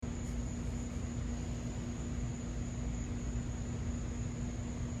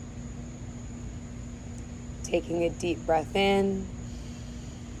taking a deep breath in.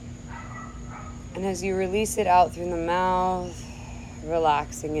 And as you release it out through the mouth,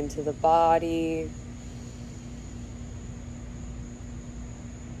 relaxing into the body.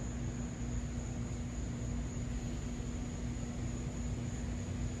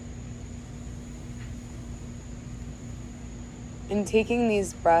 And taking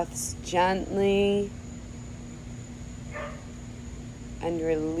these breaths gently and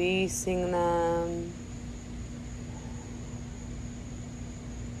releasing them.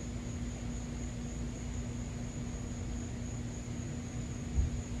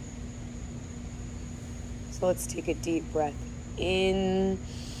 So let's take a deep breath in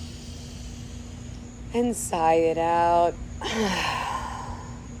and sigh it out.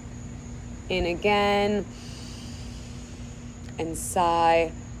 In again and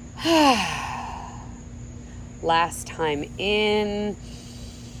sigh. Last time in.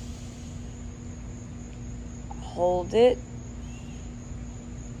 Hold it.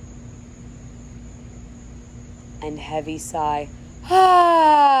 And heavy sigh.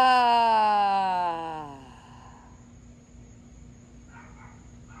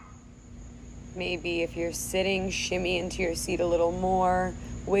 Maybe if you're sitting, shimmy into your seat a little more.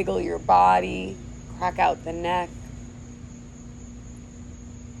 Wiggle your body. Crack out the neck.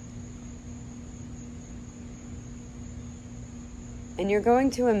 And you're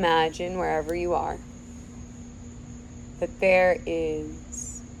going to imagine, wherever you are, that there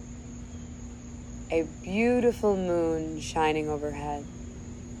is a beautiful moon shining overhead.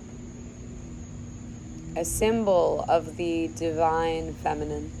 A symbol of the divine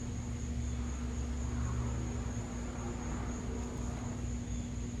feminine.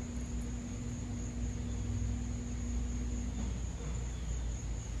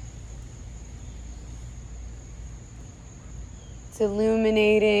 It's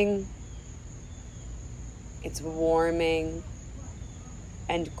illuminating, it's warming,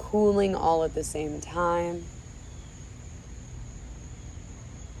 and cooling all at the same time.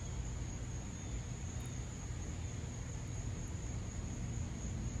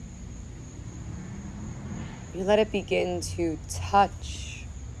 You let it begin to touch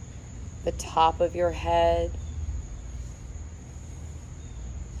the top of your head.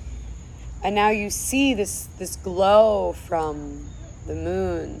 And now you see this glow from the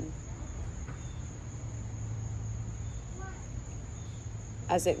moon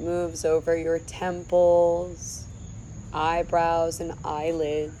as it moves over your temples, eyebrows, and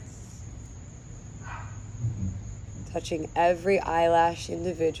eyelids, touching every eyelash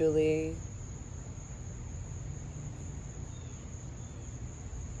individually.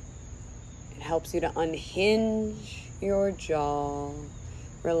 It helps you to unhinge your jaw,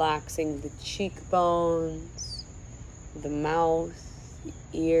 relaxing the cheekbones, the mouth, the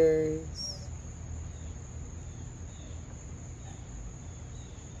ears.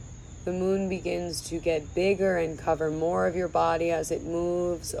 The moon begins to get bigger and cover more of your body as it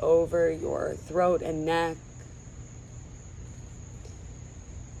moves over your throat and neck,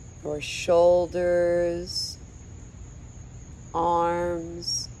 your shoulders,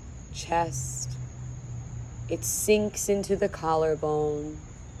 arms, chest. It sinks into the collarbone,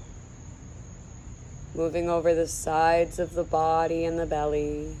 moving over the sides of the body and the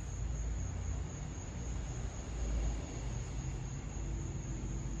belly.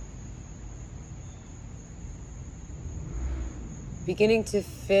 Beginning to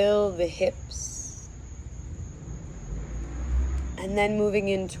fill the hips, and then moving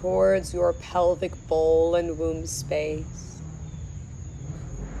in towards your pelvic bowl and womb space,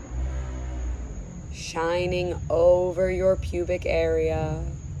 shining over your pubic area,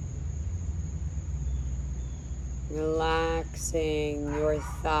 relaxing your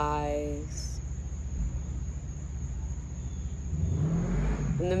thighs.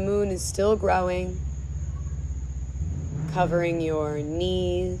 And the moon is still growing, covering your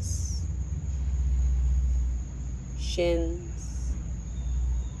knees, shins,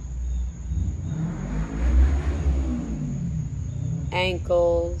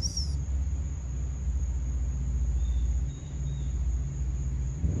 ankles,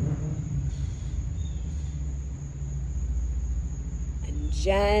 and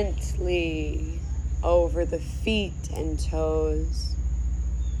gently over the feet and toes.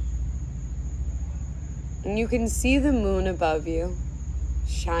 And you can see the moon above you,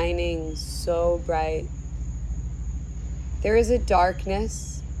 shining so bright. There is a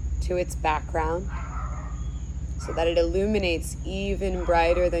darkness to its background, so that it illuminates even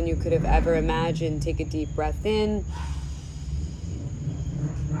brighter than you could have ever imagined. Take a deep breath in,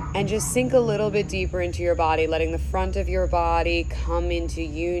 and just sink a little bit deeper into your body, letting the front of your body come into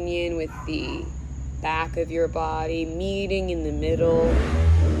union with the back of your body, meeting in the middle.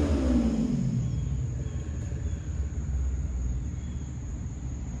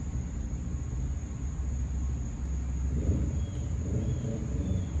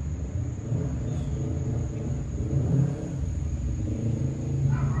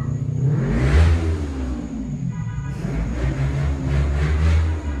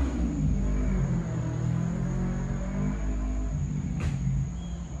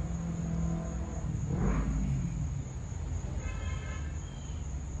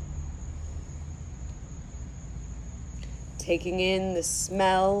 Taking in the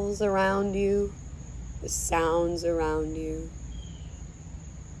smells around you, the sounds around you,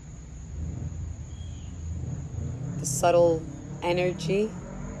 the subtle energy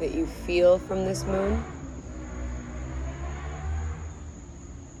that you feel from this moon.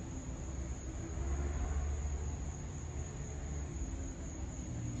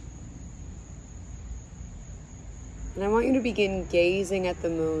 And I want you to begin gazing at the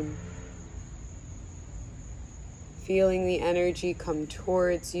moon, feeling the energy come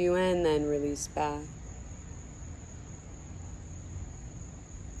towards you and then release back.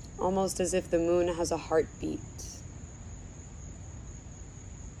 Almost as if the moon has a heartbeat.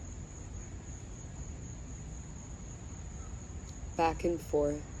 Back and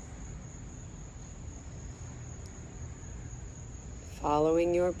forth.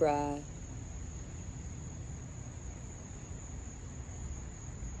 Following your breath.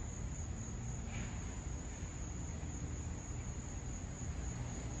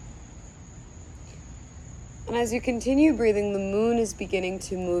 And as you continue breathing, the moon is beginning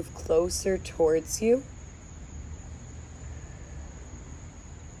to move closer towards you.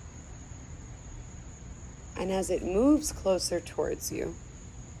 And as it moves closer towards you,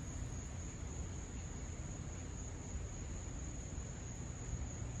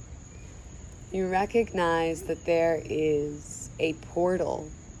 you recognize that there is a portal.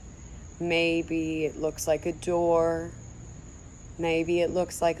 Maybe it looks like a door. Maybe it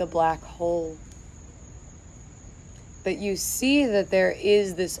looks like a black hole. But you see that there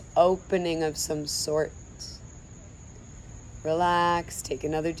is this opening of some sort. Relax, take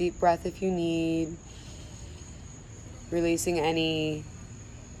another deep breath if you need. Releasing any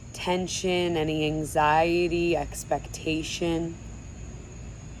tension, any anxiety, expectation.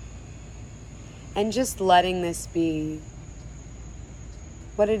 And just letting this be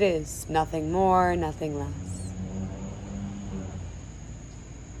what it is. Nothing more, nothing less.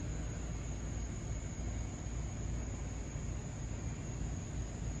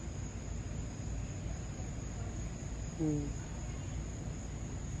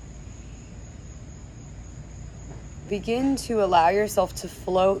 Begin to allow yourself to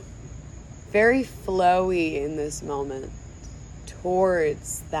float very flowy in this moment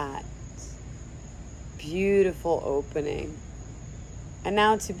towards that beautiful opening. And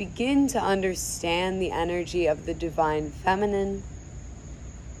now to begin to understand the energy of the divine feminine.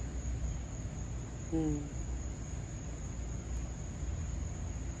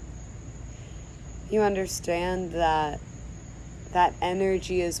 You understand that that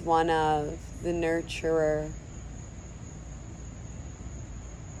energy is one of the nurturer.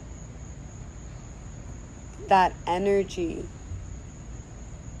 That energy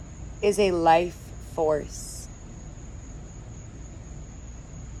is a life force.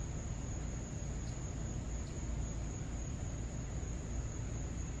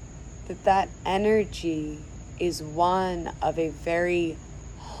 That energy is one of a very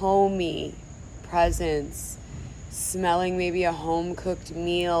homey presence, smelling maybe a home-cooked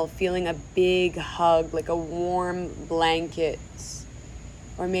meal, feeling a big hug, like a warm blanket,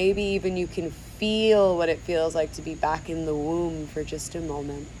 or maybe even you can feel what it feels like to be back in the womb for just a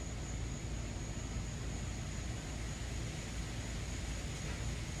moment.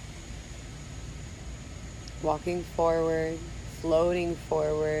 Walking forward, floating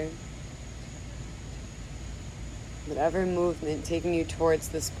forward, whatever movement taking you towards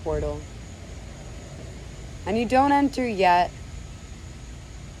this portal. And you don't enter yet.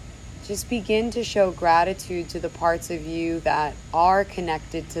 Just begin to show gratitude to the parts of you that are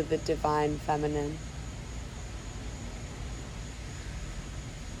connected to the divine feminine.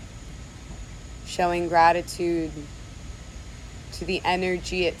 Showing gratitude to the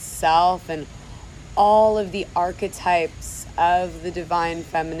energy itself and all of the archetypes of the divine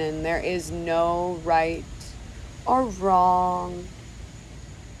feminine. There is no right or wrong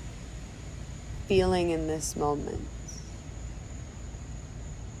feeling in this moment.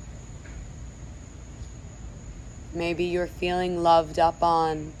 Maybe you're feeling loved up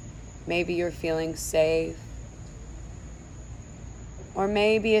on. Maybe you're feeling safe. Or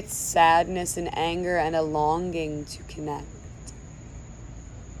maybe it's sadness and anger and a longing to connect.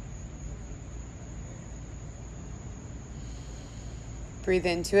 Breathe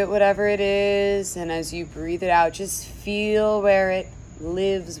into it, whatever it is, and as you breathe it out, just feel where it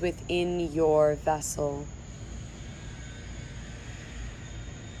lives within your vessel.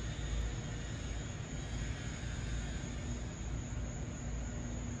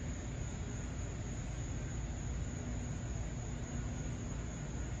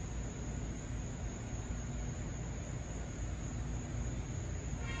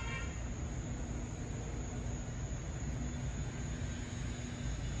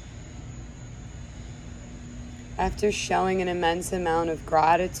 After showing an immense amount of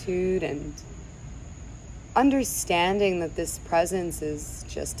gratitude and understanding that this presence is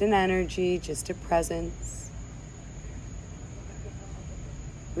just an energy, just a presence,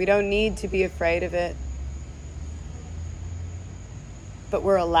 we don't need to be afraid of it, but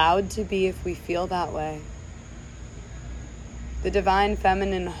we're allowed to be if we feel that way. The Divine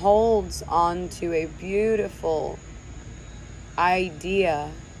Feminine holds on to a beautiful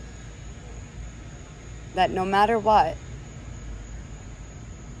idea that no matter what,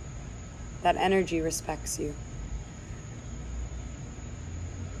 that energy respects you.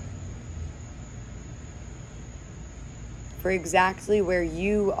 For exactly where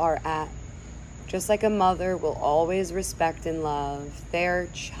you are at. Just like a mother will always respect and love their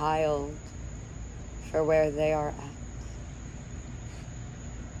child for where they are at.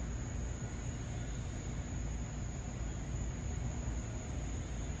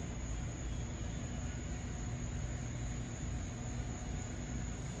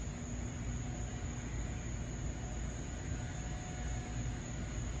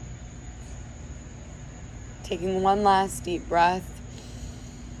 Taking one last deep breath.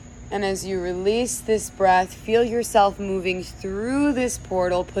 And as you release this breath, feel yourself moving through this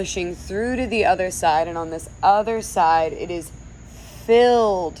portal, pushing through to the other side. And on this other side, it is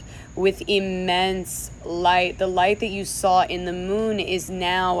filled with immense light. The light that you saw in the moon is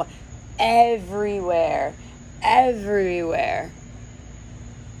now everywhere, everywhere.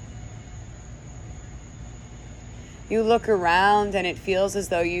 You look around and it feels as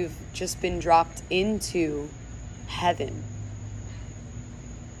though you've just been dropped into heaven.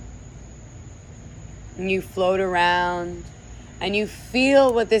 And you float around and you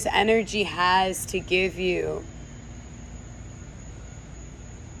feel what this energy has to give you.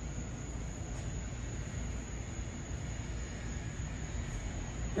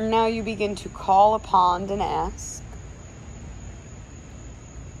 And now you begin to call upon and ask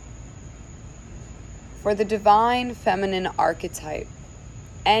for the Divine Feminine Archetype,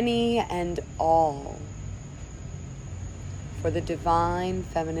 any and all. For the Divine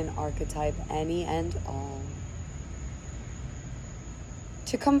Feminine Archetype, any and all,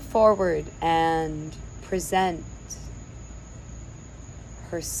 to come forward and present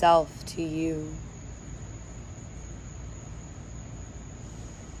herself to you.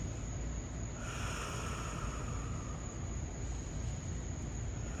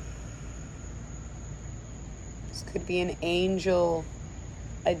 This could be an angel,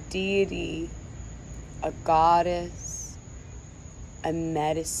 a deity, a goddess, a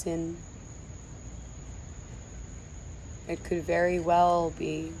medicine. It could very well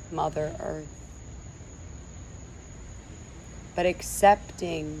be Mother Earth. But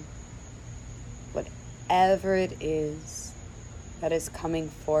accepting whatever it is that is coming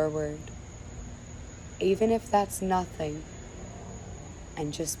forward, even if that's nothing,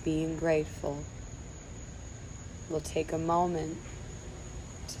 and just being grateful. We'll take a moment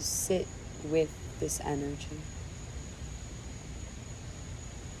to sit with this energy.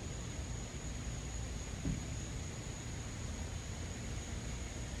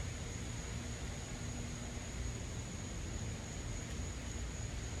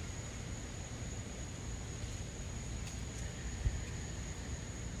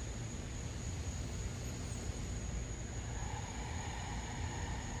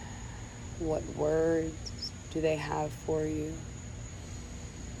 What words do they have for you?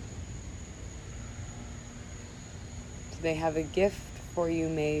 Do they have a gift for you,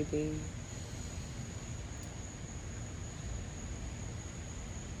 maybe?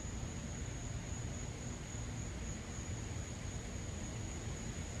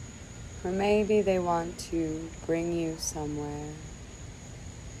 Or maybe they want to bring you somewhere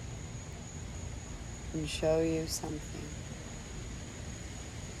and show you something.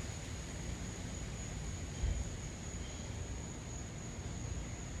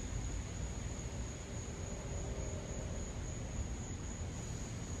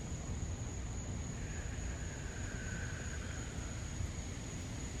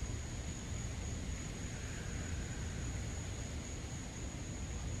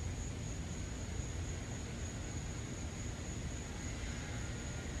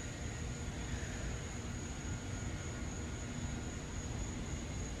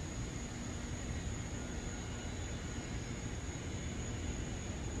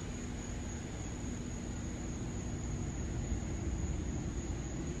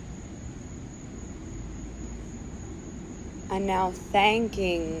 And now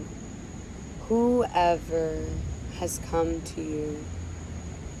thanking whoever has come to you,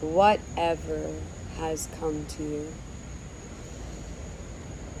 whatever has come to you.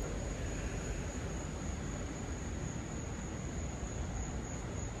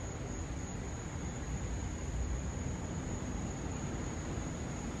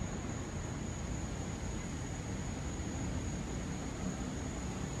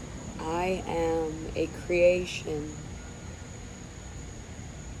 I am a creation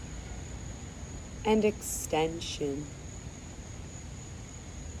and extension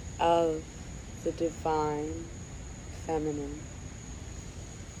of the divine feminine.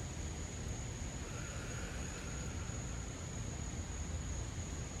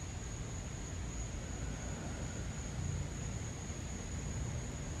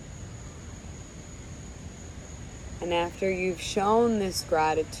 And after you've shown this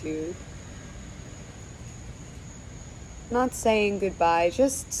gratitude, not saying goodbye,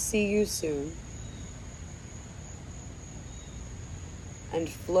 just see you soon. And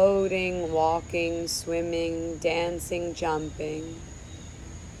floating, walking, swimming, dancing, jumping,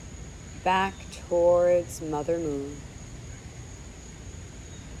 back towards Mother Moon.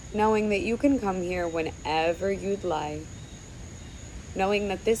 Knowing that you can come here whenever you'd like. Knowing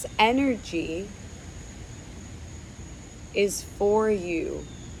that this energy is for you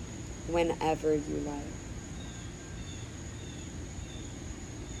whenever you like.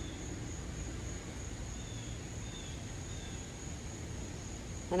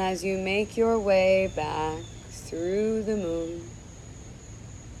 And as you make your way back through the moon,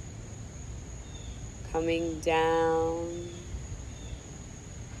 coming down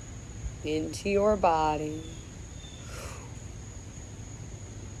into your body,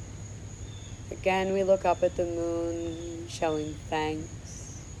 again we look up at the moon, showing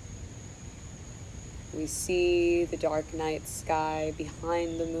thanks. We see the dark night sky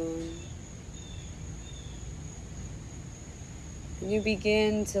behind the moon. And you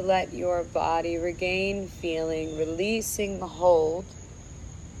begin to let your body regain feeling, releasing the hold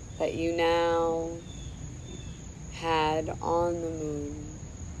that you now had on the moon.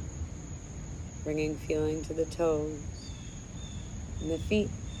 Bringing feeling to the toes and the feet,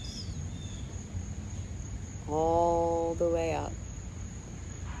 all the way up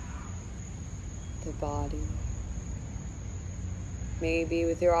the body. Maybe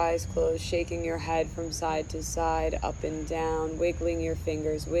with your eyes closed, shaking your head from side to side, up and down, wiggling your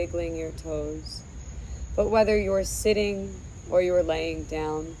fingers, wiggling your toes. But whether you're sitting or you're laying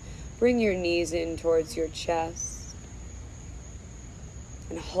down, bring your knees in towards your chest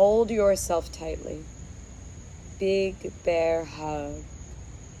and hold yourself tightly. Big bear hug,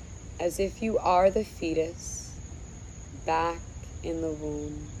 as if you are the fetus back in the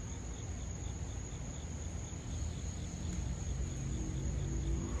womb.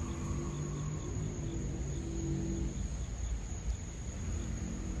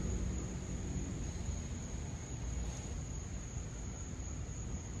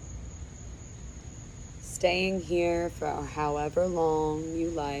 Staying here for however long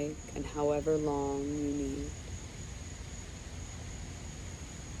you like and however long you need.